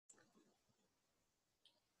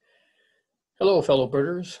Hello, fellow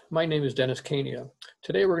birders. My name is Dennis Kania.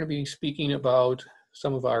 Today we're going to be speaking about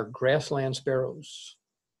some of our grassland sparrows.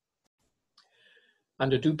 On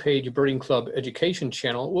the DuPage Birding Club education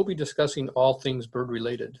channel, we'll be discussing all things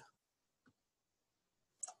bird-related.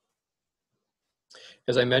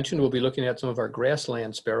 As I mentioned, we'll be looking at some of our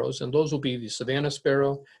grassland sparrows, and those will be the Savannah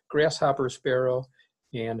Sparrow, Grasshopper Sparrow,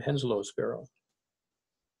 and Henslow Sparrow.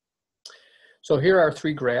 So here are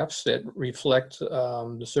three graphs that reflect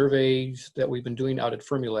the surveys that we've been doing out at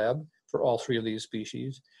Fermilab for all three of these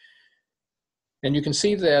species. And you can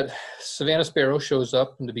see that Savannah Sparrow shows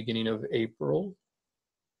up in the beginning of April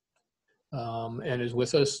and is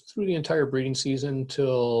with us through the entire breeding season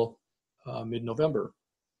till mid-November.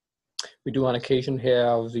 We do on occasion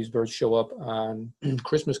have these birds show up on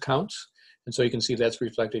Christmas counts, and so you can see that's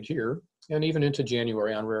reflected here, and even into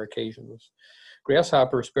January on rare occasions.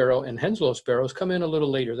 Grasshopper Sparrow and Henslow Sparrows come in a little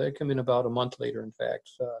later. They come in about a month later, in fact.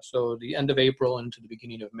 So the end of April into the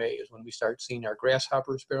beginning of May is when we start seeing our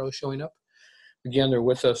Grasshopper Sparrows showing up. Again, they're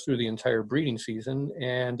with us through the entire breeding season,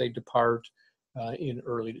 and they depart in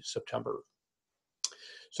early September.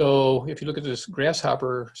 So if you look at this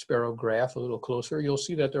Grasshopper Sparrow graph a little closer, you'll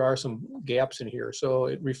see that there are some gaps in here. So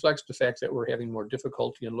it reflects the fact that we're having more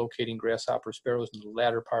difficulty in locating Grasshopper Sparrows in the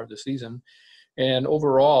latter part of the season. And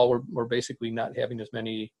overall, we're basically not having as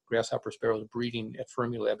many Grasshopper Sparrows breeding at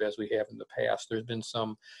Fermilab as we have in the past. There's been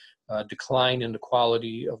some decline in the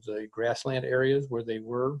quality of the grassland areas where they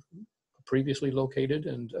were previously located,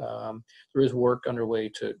 and there is work underway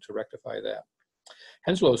to rectify that.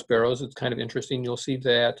 Henslow Sparrows, it's kind of interesting. You'll see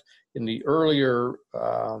that in the earlier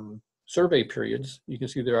survey periods, you can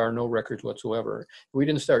see there are no records whatsoever. We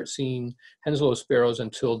didn't start seeing Henslow Sparrows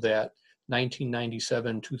until that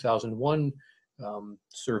 1997-2001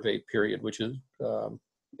 survey period, which is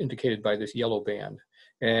indicated by this yellow band.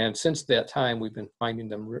 And since that time, we've been finding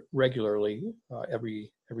them regularly every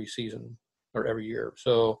season or every year.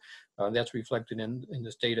 So that's reflected in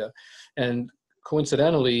this data. And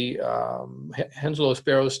coincidentally, Henslow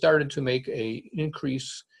Sparrows started to make an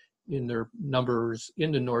increase in their numbers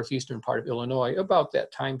in the northeastern part of Illinois about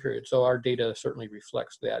that time period. So our data certainly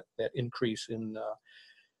reflects that increase in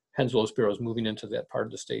Henslow Sparrows moving into that part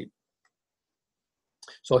of the state.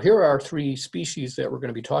 So here are our three species that we're going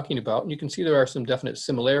to be talking about. And you can see there are some definite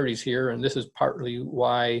similarities here, and this is partly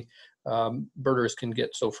why birders can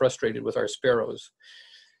get so frustrated with our sparrows.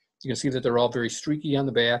 You can see that they're all very streaky on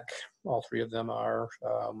the back. All three of them are.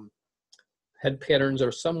 Head patterns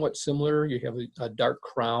are somewhat similar. You have a dark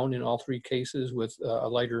crown in all three cases with a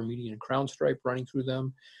lighter median crown stripe running through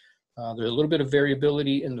them. There's a little bit of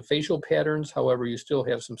variability in the facial patterns. However, you still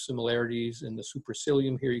have some similarities in the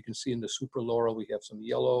supercilium here. You can see in the supraloral we have some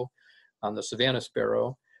yellow on the Savannah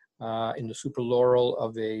Sparrow. In the supraloral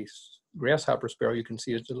of a Grasshopper Sparrow, you can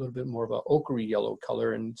see it's a little bit more of an ochre yellow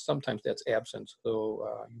color, and sometimes that's absent, so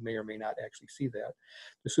you may or may not actually see that.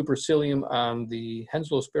 The supercilium on the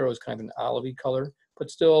Henslow Sparrow is kind of an olivey color, but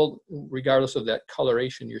still, regardless of that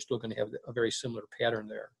coloration, you're still going to have a very similar pattern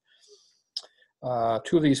there.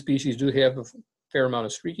 Two of these species do have a fair amount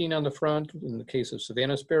of streaking on the front. In the case of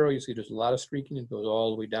Savannah Sparrow, you see there's a lot of streaking. It goes all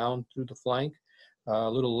the way down through the flank. A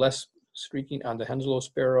little less streaking on the Henslow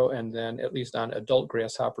Sparrow, and then at least on adult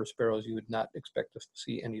Grasshopper Sparrows, you would not expect to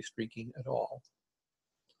see any streaking at all.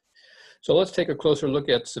 So let's take a closer look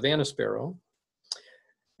at Savannah Sparrow.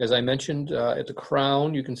 As I mentioned, at the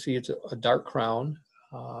crown, you can see it's a dark crown.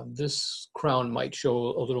 This crown might show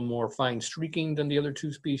a little more fine streaking than the other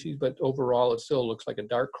two species, but overall it still looks like a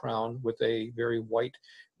dark crown with a very white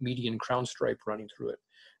median crown stripe running through it.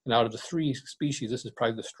 And out of the three species, this is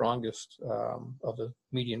probably the strongest of the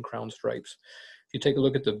median crown stripes. If you take a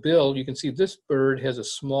look at the bill, you can see this bird has a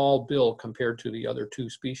small bill compared to the other two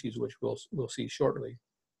species, which we'll see shortly.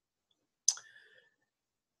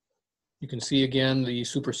 You can see again the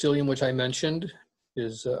supercilium, which I mentioned,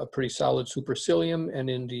 is a pretty solid supercilium, and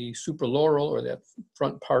in the supraloral, or that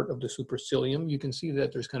front part of the supercilium, you can see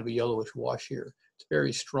that there's kind of a yellowish wash here. It's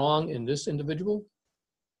very strong in this individual,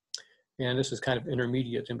 and this is kind of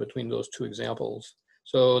intermediate in between those two examples.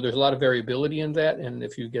 So there's a lot of variability in that, and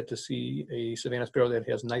if you get to see a Savannah Sparrow that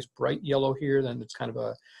has nice bright yellow here, then it's kind of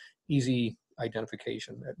a easy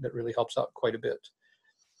identification. That really helps out quite a bit.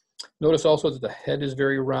 Notice also that the head is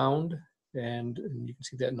very round, and you can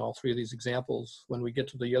see that in all three of these examples. When we get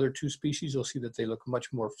to the other two species, you'll see that they look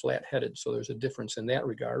much more flat-headed, so there's a difference in that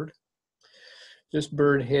regard. This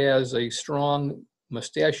bird has a strong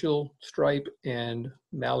mustachial stripe and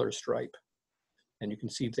malar stripe, and you can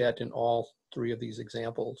see that in all three of these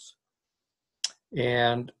examples.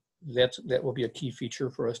 And that will be a key feature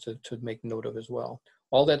for us to make note of as well.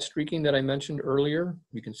 All that streaking that I mentioned earlier,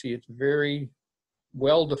 you can see it's very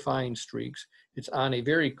well-defined streaks. It's on a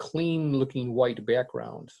very clean looking white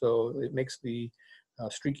background. So it makes the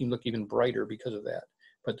streaking look even brighter because of that.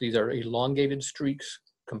 But these are elongated streaks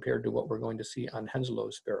compared to what we're going to see on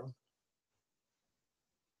Henslow Sparrow.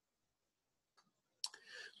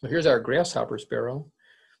 So here's our Grasshopper Sparrow.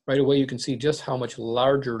 Right away you can see just how much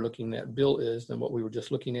larger looking that bill is than what we were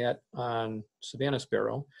just looking at on Savannah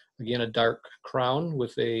Sparrow. Again, a dark crown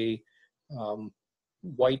with a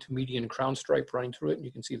white median crown stripe running through it. And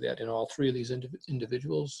you can see that in all three of these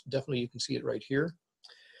individuals. Definitely you can see it right here.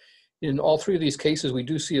 In all three of these cases, we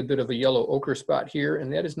do see a bit of a yellow ochre spot here,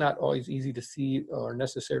 and that is not always easy to see or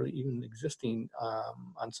necessarily even existing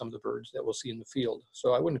on some of the birds that we'll see in the field.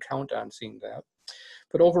 So I wouldn't count on seeing that.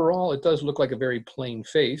 But overall, it does look like a very plain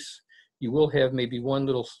face. You will have maybe one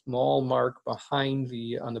little small mark behind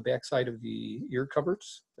on the back side of the ear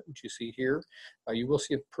coverts, which you see here. You will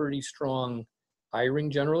see a pretty strong eye ring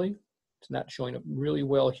generally. It's not showing up really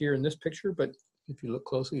well here in this picture, but if you look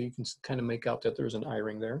closely, you can kind of make out that there's an eye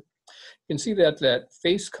ring there. You can see that that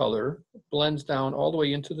face color blends down all the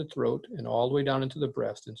way into the throat and all the way down into the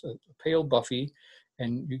breast. It's a pale buffy,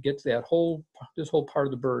 and you get that this whole part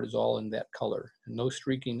of the bird is all in that color, and no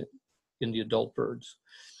streaking in the adult birds.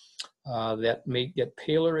 That may get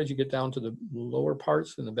paler as you get down to the lower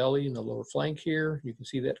parts in the belly and the lower flank here. You can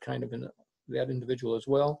see that kind of in that individual as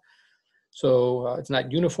well. So it's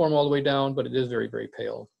not uniform all the way down, but it is very, very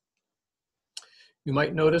pale. You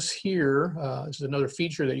might notice here, this is another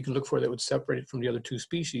feature that you can look for that would separate it from the other two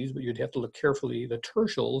species, but you'd have to look carefully. The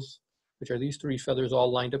tertials, which are these three feathers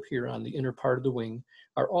all lined up here on the inner part of the wing,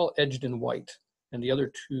 are all edged in white, and the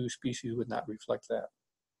other two species would not reflect that.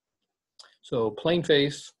 So plain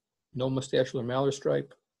face, no mustache or malar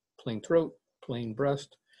stripe, plain throat, plain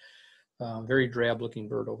breast, very drab looking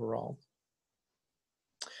bird overall.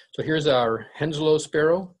 So here's our Henslow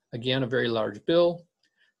Sparrow, again a very large bill.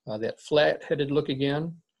 That flat-headed look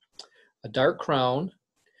again, a dark crown,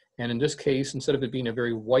 and in this case, instead of it being a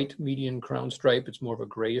very white median crown stripe, it's more of a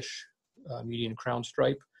grayish median crown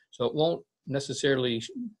stripe. So it won't necessarily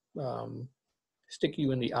stick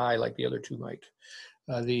you in the eye like the other two might.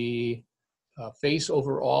 The face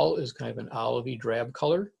overall is kind of an olivey drab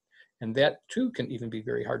color, and that too can even be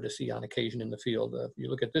very hard to see on occasion in the field. If you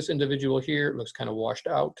look at this individual here, it looks kind of washed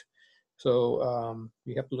out. So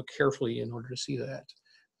you have to look carefully in order to see that.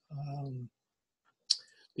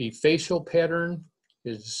 The facial pattern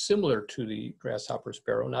is similar to the Grasshopper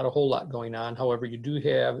Sparrow, not a whole lot going on. However, you do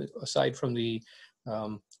have, aside from the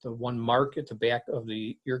one mark at the back of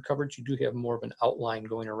the ear coverts, you do have more of an outline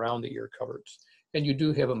going around the ear coverts. And you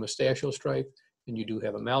do have a mustachio stripe, and you do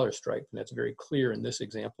have a malar stripe, and that's very clear in this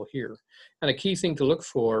example here. And a key thing to look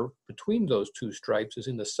for between those two stripes is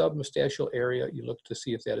in the submustachial area, you look to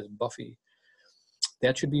see if that is buffy.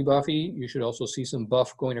 That should be buffy. You should also see some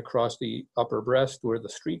buff going across the upper breast where the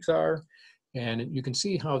streaks are. And you can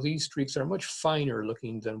see how these streaks are much finer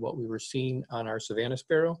looking than what we were seeing on our Savannah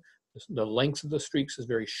Sparrow. The length of the streaks is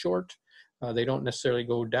very short. They don't necessarily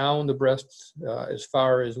go down the breasts as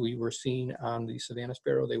far as we were seeing on the Savannah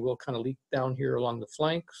Sparrow. They will kind of leak down here along the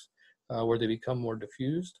flanks where they become more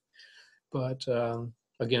diffused. But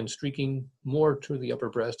again, streaking more to the upper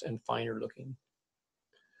breast and finer looking.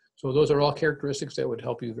 So those are all characteristics that would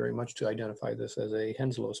help you very much to identify this as a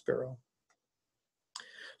Henslow Sparrow.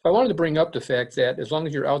 So I wanted to bring up the fact that as long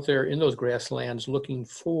as you're out there in those grasslands looking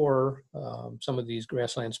for some of these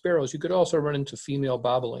grassland sparrows, you could also run into female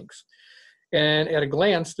bobolinks. And at a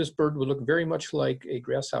glance, this bird would look very much like a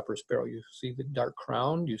Grasshopper Sparrow. You see the dark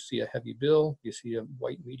crown, you see a heavy bill, you see a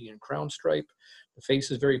white median crown stripe. The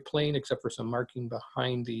face is very plain except for some marking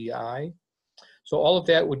behind the eye. So all of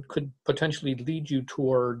that could potentially lead you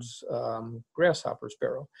towards Grasshopper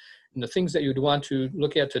Sparrow. And the things that you'd want to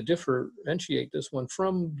look at to differentiate this one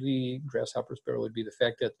from the Grasshopper Sparrow would be the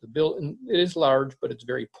fact that the bill, and it is large, but it's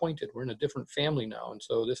very pointed. We're in a different family now, and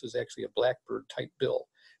so this is actually a blackbird type bill,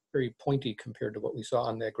 very pointy compared to what we saw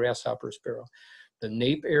on that Grasshopper Sparrow. The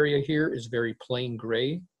nape area here is very plain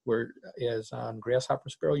gray, whereas on Grasshopper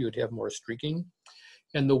Sparrow you would have more streaking.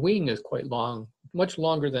 And the wing is quite long, much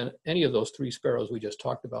longer than any of those three sparrows we just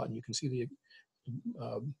talked about. And you can see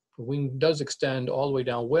the wing does extend all the way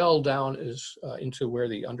down, well down into where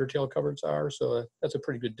the undertail coverts are. So that's a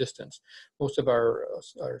pretty good distance. Most of our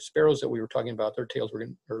sparrows that we were talking about, their tails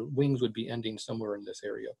or wings would be ending somewhere in this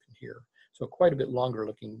area up in here. So quite a bit longer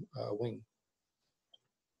looking wing.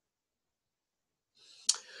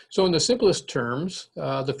 So in the simplest terms,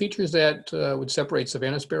 the features that would separate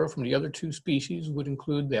Savannah Sparrow from the other two species would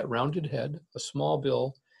include that rounded head, a small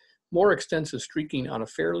bill, more extensive streaking on a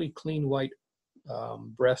fairly clean white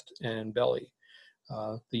breast and belly.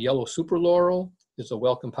 The yellow super laurel is a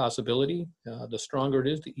welcome possibility. The stronger it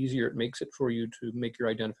is, the easier it makes it for you to make your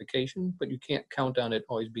identification, but you can't count on it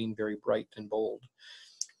always being very bright and bold.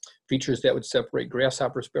 Features that would separate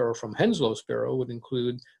Grasshopper Sparrow from Henslow Sparrow would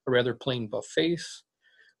include a rather plain buff face,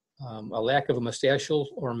 a lack of a mustachial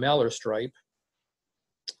or malar stripe,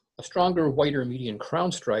 a stronger white or median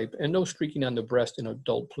crown stripe, and no streaking on the breast in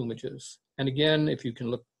adult plumages. And again, if you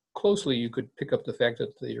can look closely, you could pick up the fact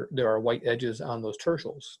that there are white edges on those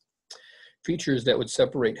tertials. Features that would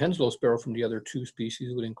separate Henslow Sparrow from the other two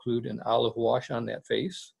species would include an olive wash on that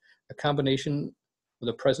face, a combination of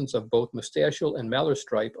the presence of both mustachial and malar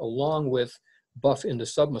stripe, along with buff in the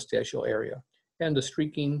submustachial area, and the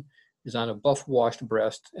streaking is on a buff washed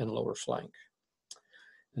breast and lower flank.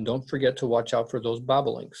 And don't forget to watch out for those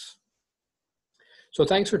bobblings. So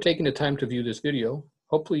thanks for taking the time to view this video.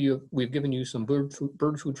 Hopefully we've given you some bird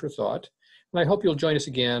food for thought, and I hope you'll join us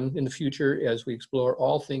again in the future as we explore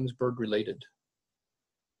all things bird related.